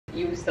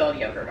You still have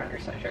yogurt on your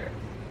sweatshirt.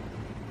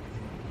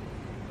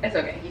 It's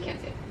okay, you can't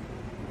see it.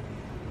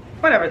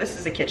 Whatever, this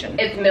is a kitchen.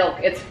 It's milk,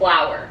 it's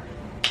flour.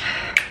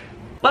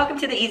 Welcome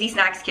to the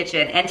EZSnaks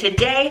kitchen, and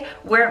today,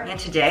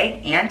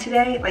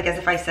 like as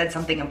if I said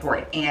something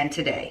important, and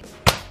today.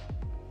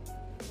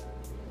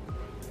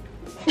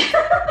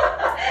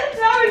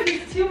 That was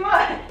just too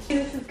much.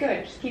 This is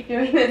good, just keep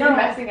doing this and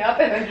messing up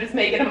and then just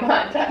make it a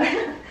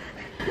montage.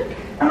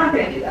 I'm not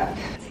gonna do that.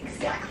 That's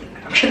exactly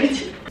what I'm gonna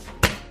do.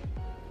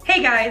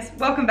 Hey guys,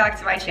 welcome back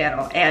to my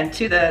channel, and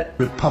to the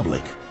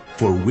Republic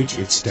for which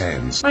it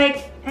stands.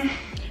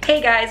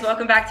 Hey guys,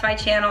 welcome back to my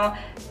channel.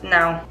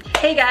 No.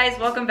 Hey guys,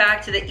 welcome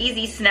back to the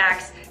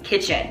EZSnaks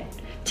kitchen.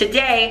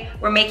 Today,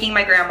 we're making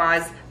my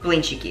grandma's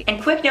blinshik.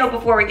 And quick note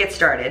before we get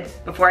started,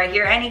 before I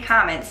hear any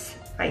comments,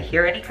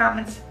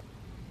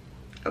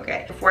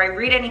 Okay, before I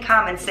read any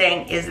comments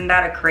saying, isn't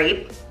that a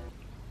crepe?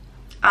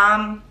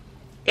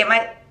 It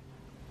might,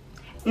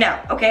 no,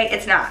 okay,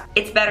 it's not.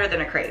 It's better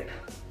than a crepe,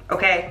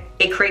 okay?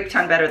 A crepe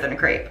ton better than a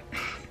crepe.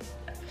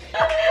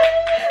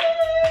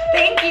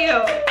 Thank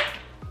you.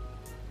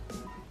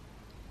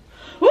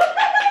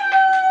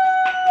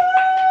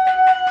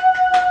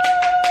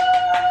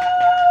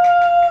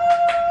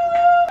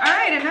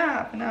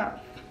 Enough.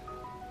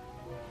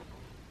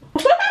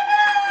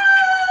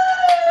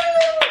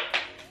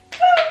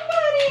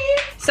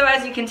 So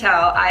as you can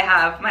tell, I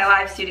have my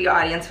live studio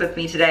audience with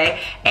me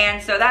today,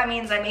 and so that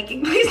means I'm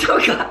making, please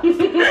don't go.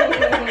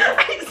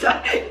 I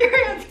saw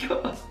your hands go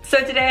up.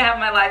 So today I have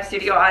my live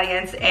studio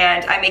audience,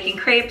 and I'm making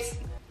crepes.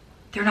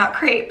 They're not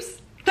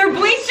crepes, they're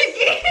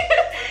blinshik.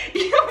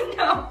 You don't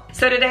know.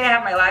 So today I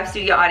have my live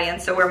studio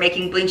audience, so we're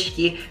making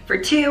blinshik for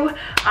two.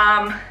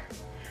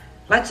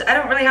 I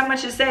don't really have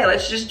much to say.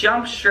 Let's just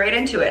jump straight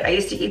into it. I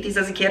used to eat these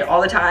as a kid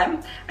all the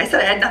time. I said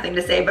I had nothing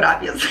to say, but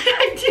obviously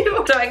I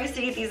do. So I used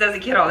to eat these as a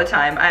kid all the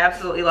time. I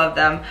absolutely love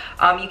them.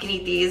 You can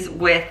eat these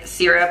with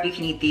syrup. You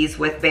can eat these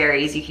with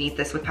berries. You can eat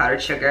this with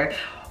powdered sugar.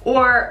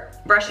 Or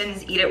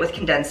Russians eat it with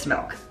condensed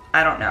milk.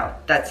 I don't know.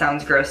 That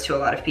sounds gross to a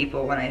lot of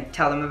people when I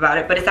tell them about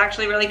it, but it's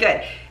actually really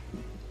good.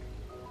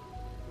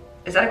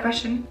 Is that a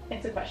question?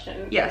 It's a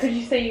question. Yes. Could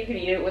you say you could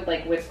eat it with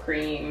like whipped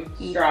cream,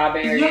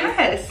 strawberries?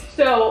 Yes.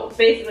 So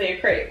basically a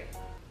crepe.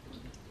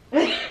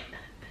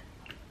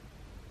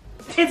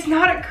 It's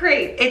not a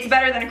crepe. It's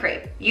better than a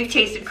crepe. You've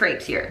tasted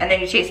crepes here, and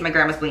then you tasted my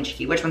grandma's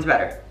blinshik. Which one's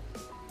better?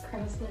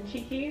 Grandma's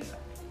blinshik?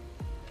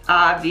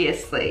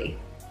 Obviously.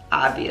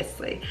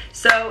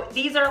 So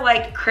these are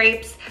like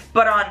crepes,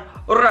 but on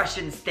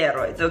Russian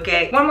steroids,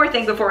 okay? One more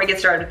thing before we get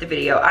started with the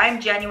video.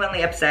 I'm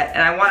genuinely upset,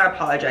 and I want to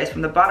apologize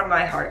from the bottom of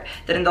my heart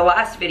that in the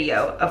last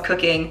video of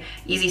cooking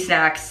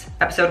EZSnaks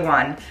episode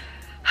 1,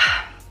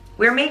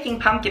 we're making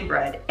pumpkin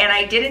bread, and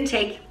I didn't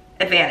take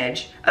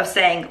advantage of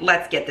saying,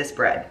 let's get this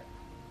bread.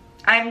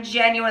 I'm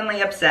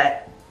genuinely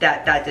upset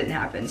that that didn't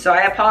happen. So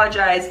I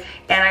apologize,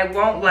 and I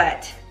won't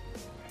let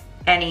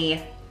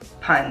any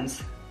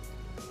puns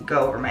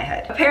go over my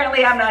head.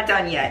 Apparently I'm not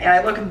done yet, and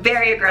I look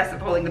very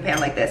aggressive holding the pan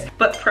like this.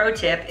 But pro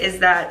tip is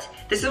that,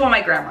 this is what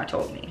my grandma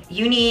told me.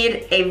 You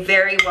need a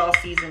very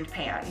well-seasoned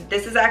pan.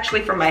 This is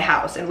actually from my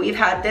house, and we've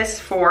had this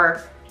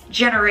for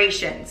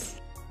generations.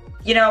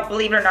 You know,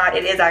 believe it or not,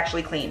 it is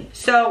actually clean.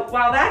 So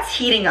while that's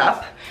heating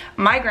up,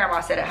 my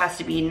grandma said it has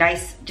to be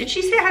nice. Did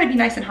she say it had to be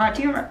nice and hot?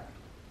 Do you remember?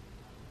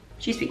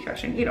 She speaks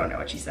Russian, you don't know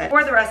what she said.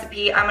 For the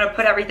recipe, I'm gonna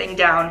put everything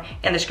down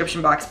in the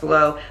description box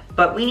below,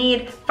 but we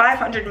need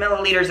 500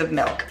 milliliters of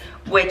milk,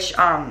 which,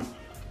 why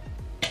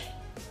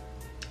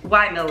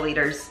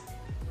milliliters?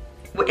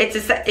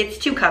 It's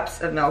 2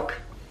 cups of milk.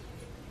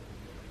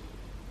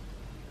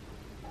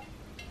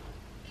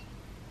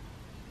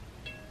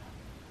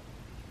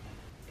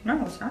 No,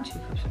 it's not 2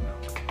 cups of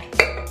milk.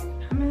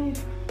 How many?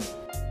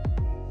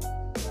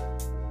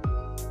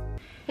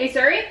 Hey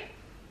Siri?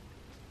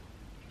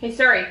 Hey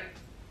Siri?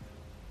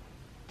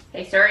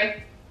 Hey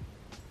Siri?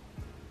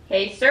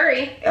 Hey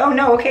Siri? Oh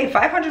no, okay,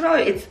 500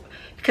 milliliters, it's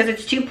because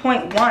it's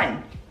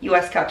 2.1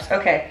 US cups,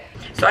 okay.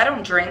 So I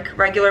don't drink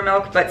regular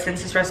milk, but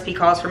since this recipe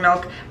calls for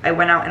milk, I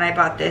went out and I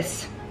bought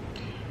this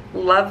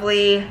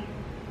lovely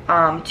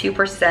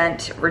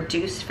 2%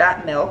 reduced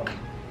fat milk.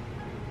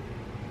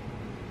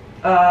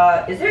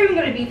 Is there even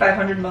gonna be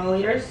 500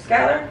 milliliters,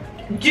 Skylar?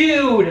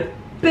 Dude,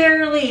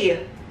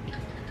 barely.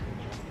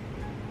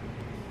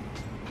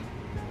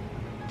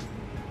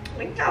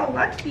 Look how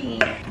lucky.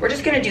 We're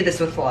just gonna do this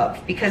with love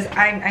because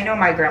I know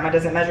my grandma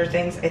doesn't measure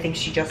things. I think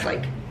she just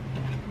like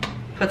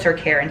puts her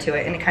care into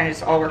it, and it kind of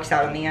just all works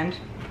out in the end.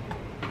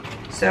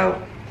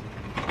 So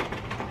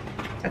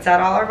let's add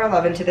all of our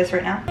love into this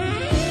right now.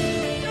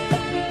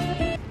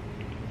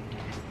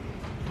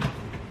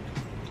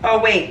 Oh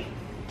wait,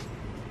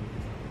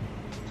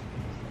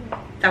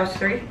 that was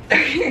 3.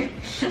 I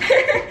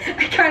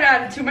kind of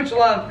added too much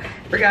love,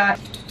 forgot.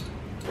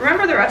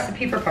 Remember the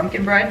recipe for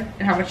pumpkin bread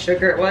and how much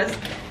sugar it was?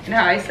 And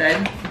how I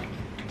said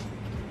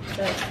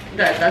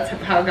that's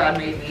how God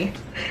made me.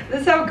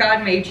 This is how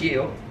God made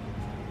you.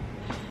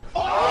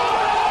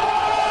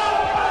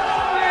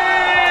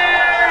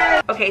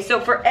 Okay, so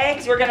for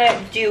eggs, we're gonna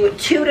do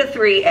 2 to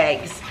 3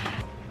 eggs.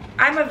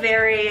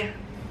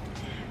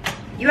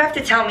 you have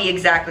to tell me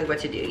exactly what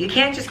to do. You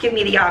can't just give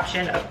me the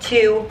option of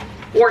 2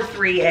 or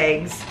 3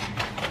 eggs.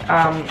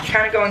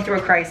 Kind of going through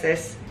a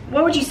crisis.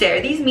 What would you say?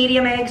 Are these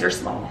medium eggs or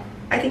small?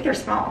 I think they're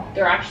small.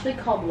 They're actually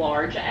called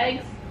large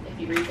eggs, if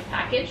you read the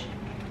package.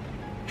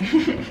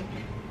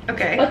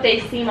 Okay. But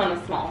they seem on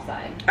the small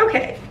side.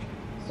 Okay.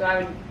 So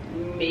I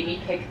would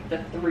maybe pick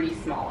the 3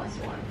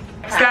 smallest ones.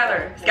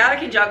 Skylar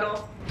can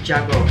juggle.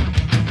 Juggle.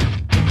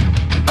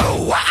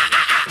 Oh,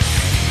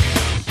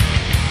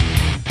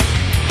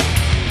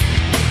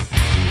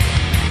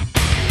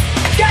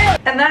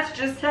 and that's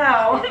just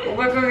how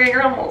we're cooking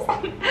crumbles.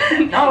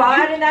 No,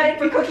 I'm adding that in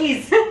for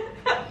cookies.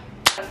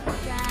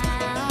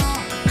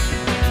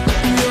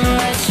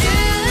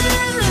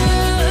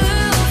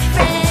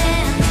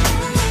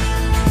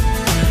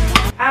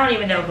 I don't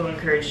even know who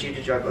encouraged you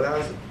to juggle. That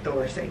was the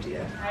worst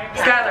idea.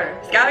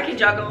 Skylar can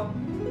juggle.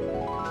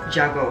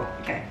 Juggle.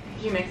 Okay.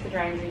 Did you mix the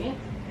dry ingredients?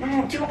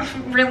 No, do I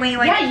really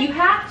like? Yeah, you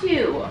have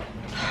to.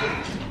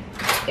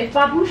 If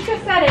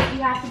Babushka said it,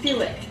 you have to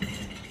do it.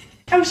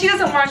 Oh, she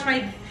doesn't watch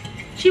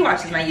she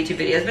watches my YouTube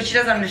videos, but she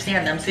doesn't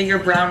understand them, so your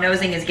brown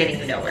nosing is getting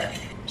you nowhere.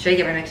 Should I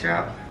get my mixer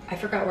out? I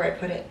forgot where I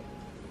put it.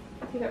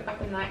 It's either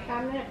up in that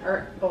cabinet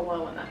or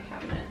below in that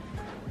cabinet.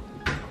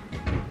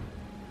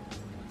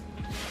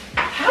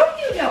 How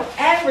do you know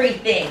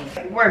everything?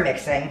 We're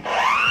mixing.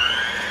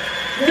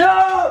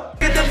 No!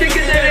 Get the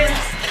pickles.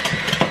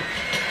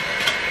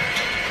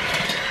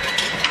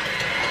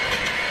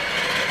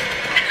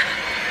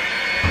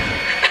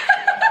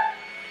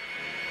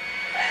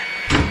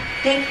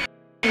 Thank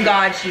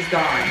God she's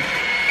gone.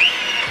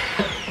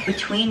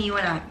 Between you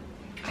and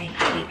I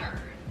hate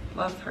her.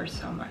 Love her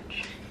so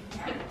much.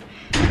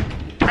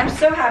 I'm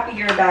so happy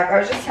you're back. I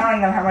was just telling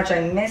them how much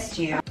I missed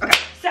you. Okay,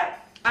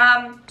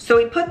 so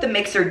we put the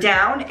mixer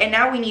down and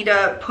now we need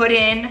to put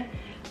in,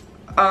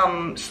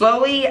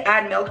 slowly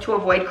add milk to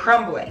avoid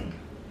crumbling.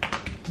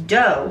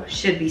 Dough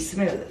should be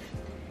smooth.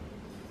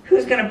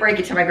 Who's gonna break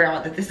it to my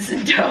grandma that this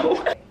isn't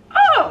dough?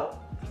 Oh!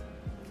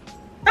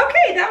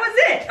 Okay, that was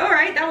it. All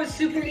right, that was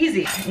super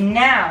easy.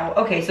 Now,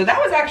 okay, so that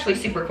was actually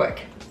super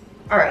quick.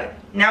 All right,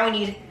 now we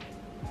need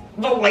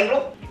the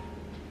ladle.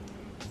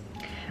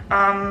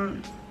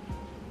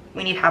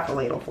 We need half a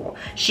ladle full.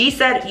 She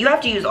said you have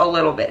to use a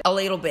little bit. A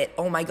little bit.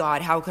 Oh my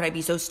God, how could I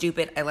be so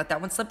stupid? I let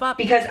that one slip up.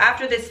 Because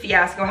after this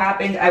fiasco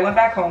happened, I went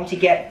back home to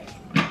get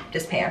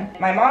this pan.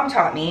 My mom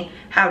taught me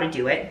how to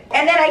do it.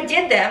 And then I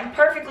did them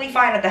perfectly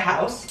fine at the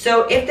house.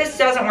 So if this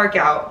doesn't work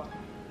out,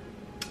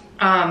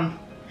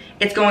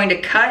 it's going to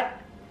cut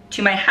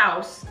to my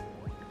house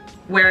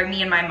where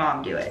me and my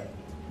mom do it.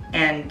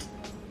 And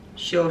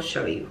she'll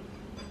show you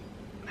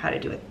how to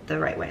do it the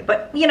right way.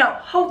 But you know,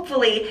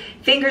 hopefully,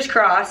 fingers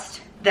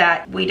crossed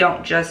that we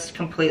don't just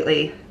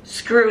completely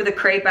screw the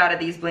crepe out of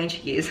these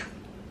blinshikis.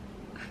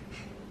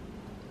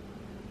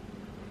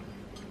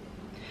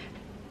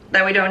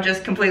 That we don't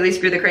just completely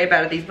screw the crepe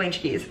out of these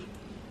blinshikis.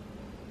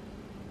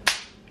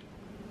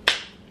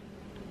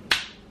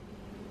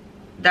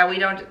 That we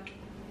don't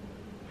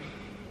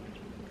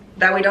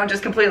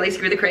just completely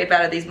screw the crepe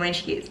out of these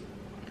blinshikis.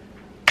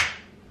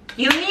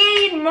 You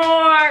need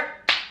more!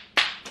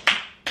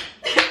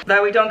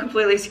 That we don't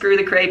completely screw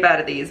the crepe out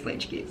of these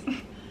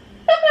blinshikis.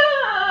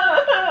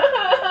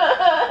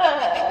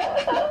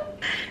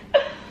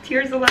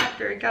 Tears of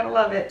laughter, gotta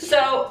love it.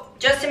 So,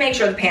 just to make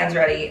sure the pan's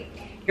ready,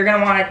 you're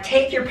gonna wanna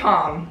take your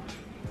palm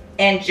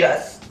and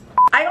just,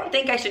 I don't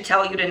think I should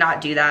tell you to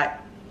not do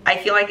that. I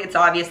feel like it's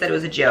obvious that it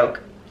was a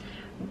joke.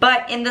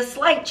 But in the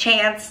slight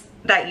chance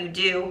that you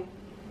do,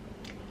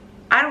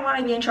 I don't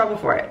wanna be in trouble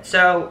for it.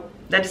 So,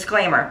 the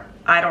disclaimer,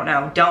 I don't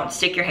know, don't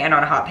stick your hand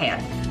on a hot pan.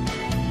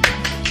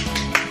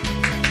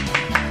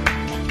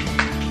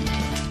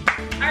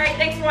 All right,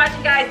 thanks for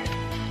watching, guys.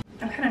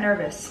 I'm kind of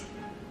nervous.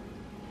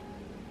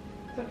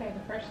 It's okay, the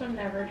first one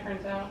never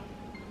turns out.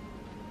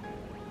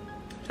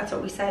 That's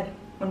what we said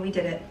when we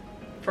did it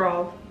for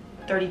all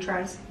 30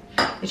 tries.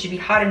 It should be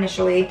hot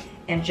initially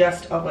and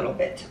just a little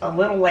bit. A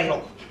little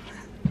ladle.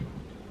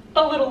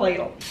 A little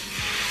ladle.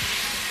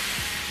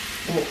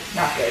 Ooh,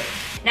 not good.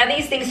 Now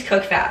these things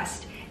cook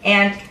fast.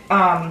 And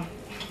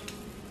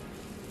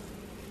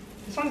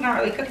this one's not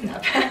really cooking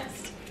that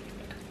fast.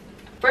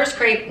 First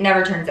crepe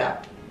never turns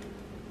out.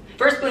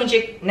 First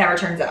blinshik never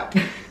turns out.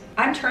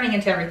 I'm turning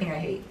into everything I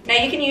hate.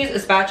 Now you can use a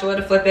spatula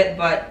to flip it,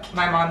 but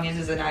my mom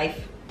uses a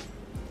knife,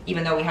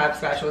 even though we have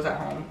spatulas at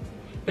home.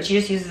 But she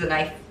just uses a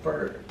knife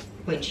for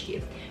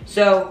blinshik.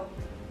 So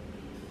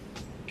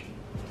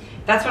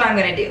that's what I'm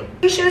gonna do.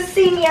 You should have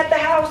seen me at the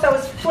house. I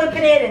was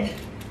flipping it and...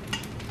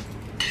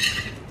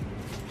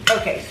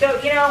 Okay, so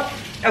you know,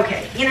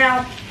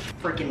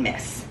 freaking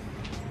miss.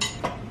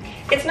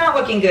 It's not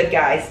looking good,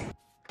 guys.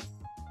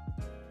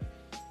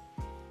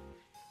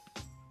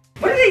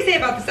 What did they say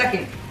about the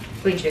second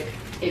blinshik?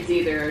 It's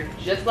either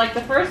just like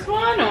the first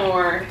one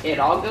or it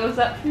all goes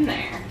up from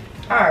there.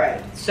 All right,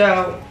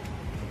 so,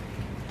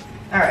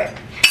 all right.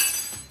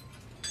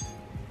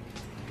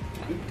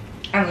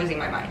 I'm losing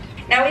my mind.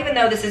 Now, even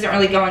though this isn't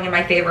really going in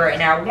my favor right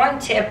now, one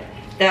tip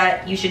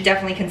that you should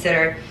definitely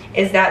consider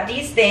is that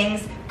these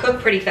things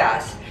cook pretty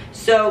fast.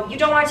 So you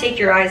don't want to take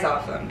your eyes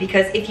off them,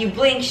 because if you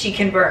blink, she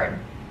can burn.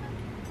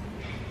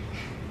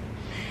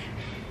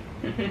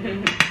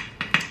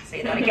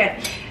 Say that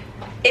again.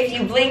 If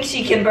you blink,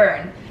 she can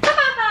burn.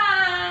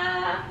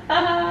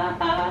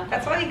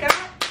 That's all you got?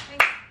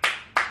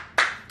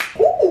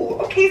 Ooh,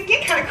 okay, it's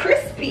getting kind of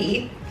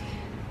crispy.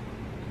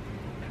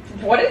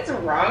 What is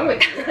wrong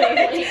with you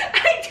lately?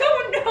 I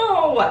don't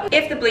know.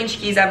 If the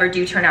blinshikis ever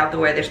do turn out the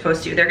way they're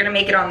supposed to, they're gonna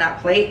make it on that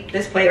plate,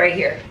 this plate right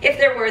here. If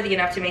they're worthy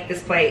enough to make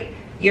this plate,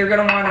 you're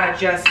gonna wanna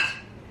just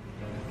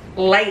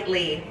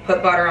lightly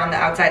put butter on the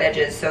outside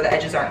edges so the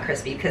edges aren't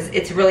crispy, because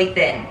it's really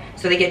thin,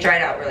 so they get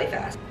dried out really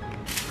fast.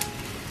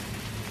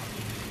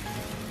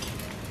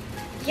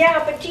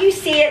 Yeah, but do you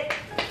see it?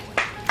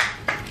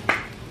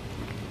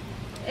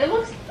 It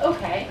looks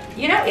okay.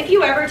 You know, if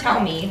you ever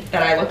tell me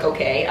that I look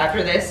okay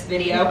after this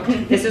video,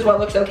 this is what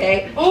looks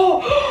okay.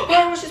 Oh,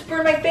 I almost just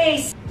burned my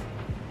face.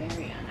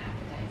 Very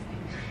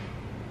unappetizing.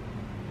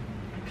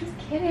 I'm just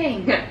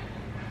kidding.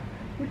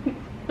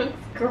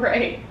 Looks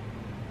great.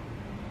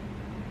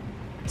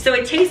 So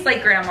it tastes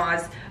like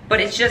grandma's,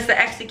 but it's just the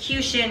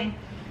execution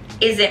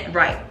isn't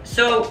right.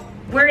 So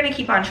we're gonna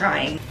keep on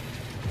trying.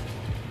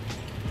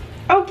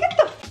 Oh, get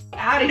the f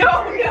out of here. No.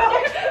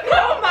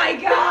 Oh my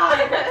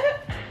God.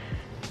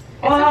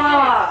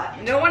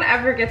 Okay. No one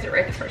ever gets it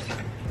right the first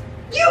time.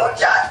 You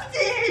just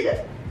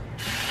did!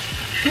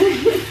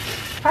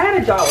 If I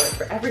had $1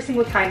 for every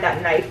single time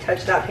that knife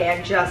touched that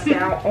pan just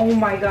now, oh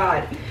my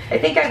God. I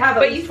think I'd have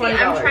at least $20. But you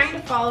see, I'm trying to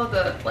follow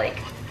the, like,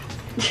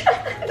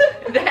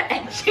 the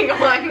edging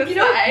along the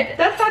side.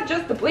 That's not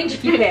just the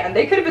blinshiki pan.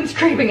 They could have been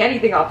scraping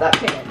anything off that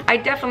pan. I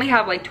definitely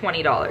have like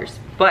 $20,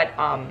 but,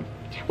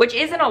 which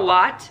isn't a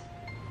lot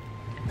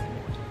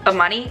of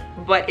money,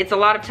 but it's a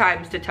lot of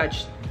times to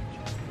touch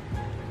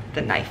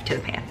the knife to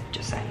the pan,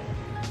 just saying.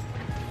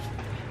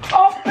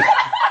 Oh!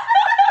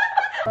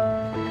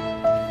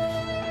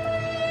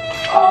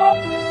 Oh!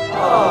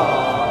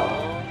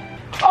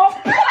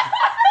 Oh!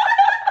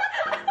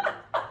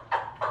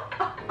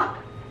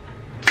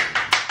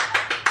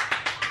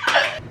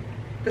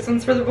 This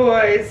one's for the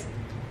boys.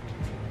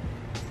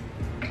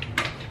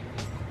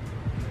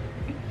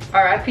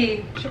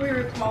 R.I.P. Should we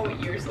recall what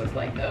yours looked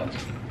like though?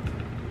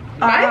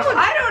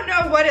 I don't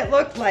know what it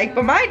looked like,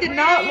 but mine did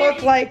not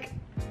look like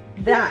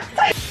that.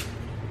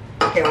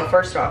 Okay, well,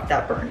 first off,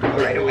 that burned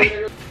right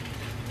away.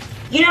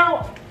 You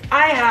know,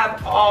 I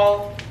have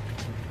all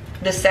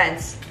the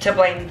sense to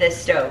blame this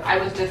stove. I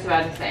was just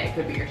about to say it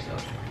could be your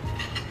stove.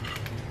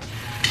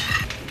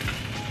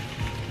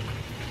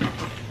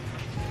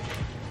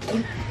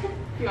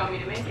 You want me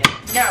to make it?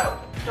 No.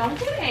 Don't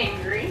get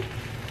angry.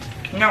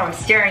 No, I'm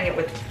staring it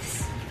with...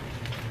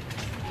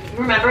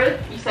 Remember,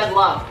 you said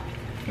love.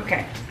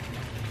 Okay.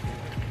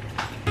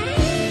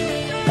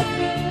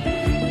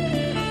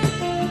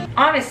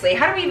 Honestly,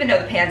 how do we even know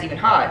the pan's even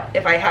hot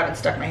if I haven't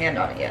stuck my hand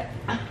on it yet?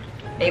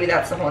 Maybe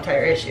that's the whole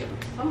entire issue.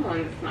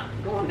 Someone's not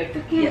going to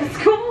cooking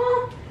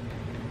school.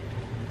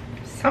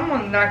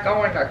 Someone's not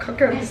going to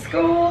cooking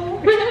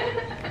school.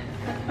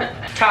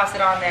 Toss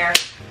it on there.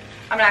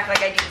 I'm gonna act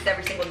like I do this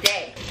every single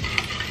day.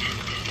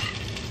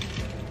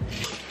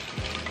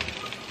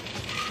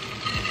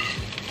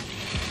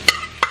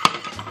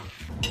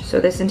 So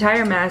this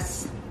entire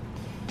mess,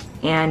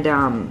 and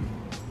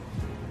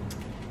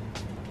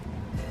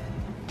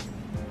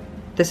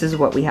this is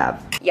what we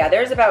have. Yeah,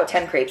 there's about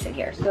 10 crepes in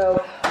here.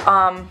 So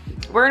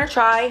we're gonna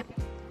try.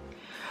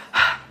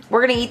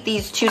 We're gonna eat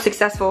these two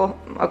successful,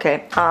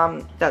 okay,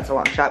 that's a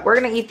long shot. We're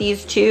gonna eat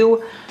these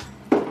two.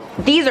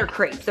 These are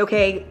crepes,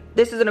 okay?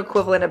 This is an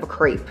equivalent of a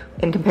crepe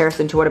in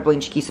comparison to what a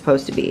blinshiki is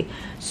supposed to be.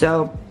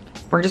 So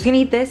we're just gonna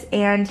eat this,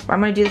 and I'm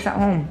gonna do this at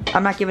home.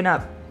 I'm not giving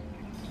up.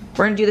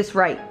 We're gonna do this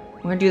right.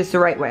 We're gonna do this the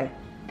right way.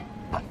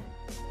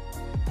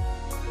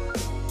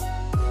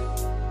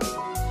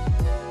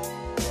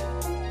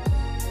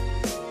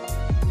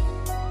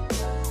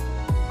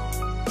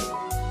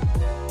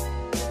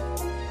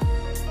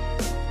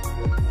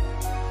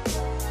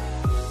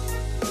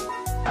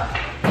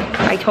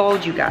 I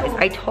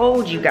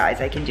told you guys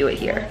I can do it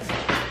here.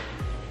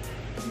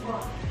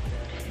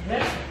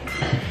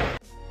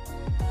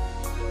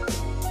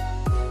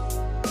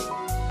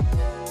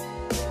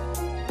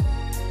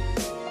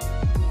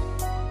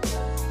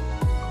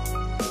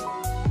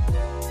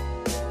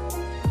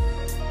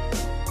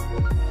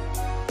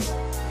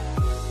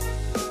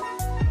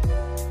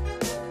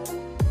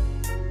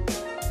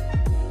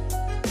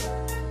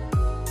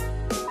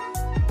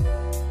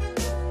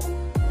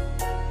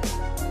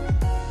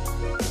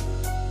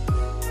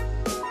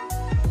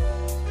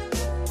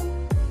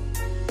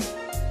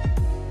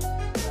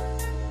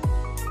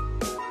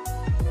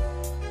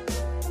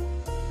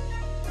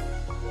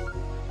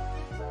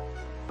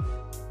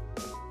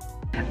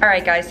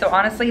 Alright guys, so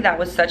honestly that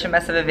was such a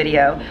mess of a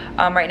video.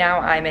 Right now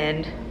I'm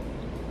in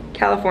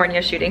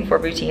California shooting for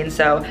Routine,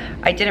 so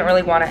I didn't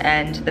really want to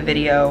end the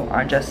video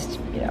on just,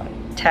 you know,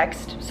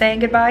 text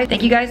saying goodbye.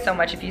 Thank you guys so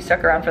much if you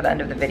stuck around for the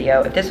end of the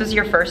video. If this was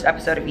your first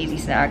episode of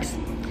EZSnaks,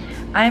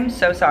 I'm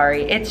so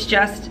sorry. It's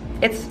just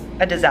it's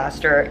a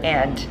disaster,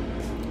 and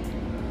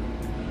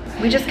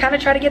we just kind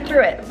of try to get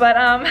through it. But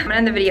I'm gonna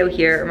end the video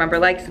here. Remember,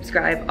 like,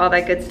 subscribe, all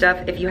that good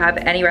stuff. If you have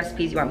any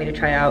recipes you want me to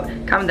try out,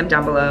 comment them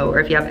down below. Or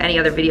if you have any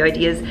other video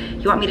ideas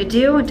you want me to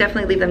do,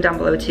 definitely leave them down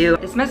below too.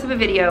 This mess of a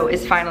video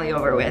is finally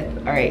over with.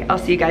 All right, I'll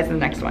see you guys in the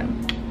next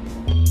one.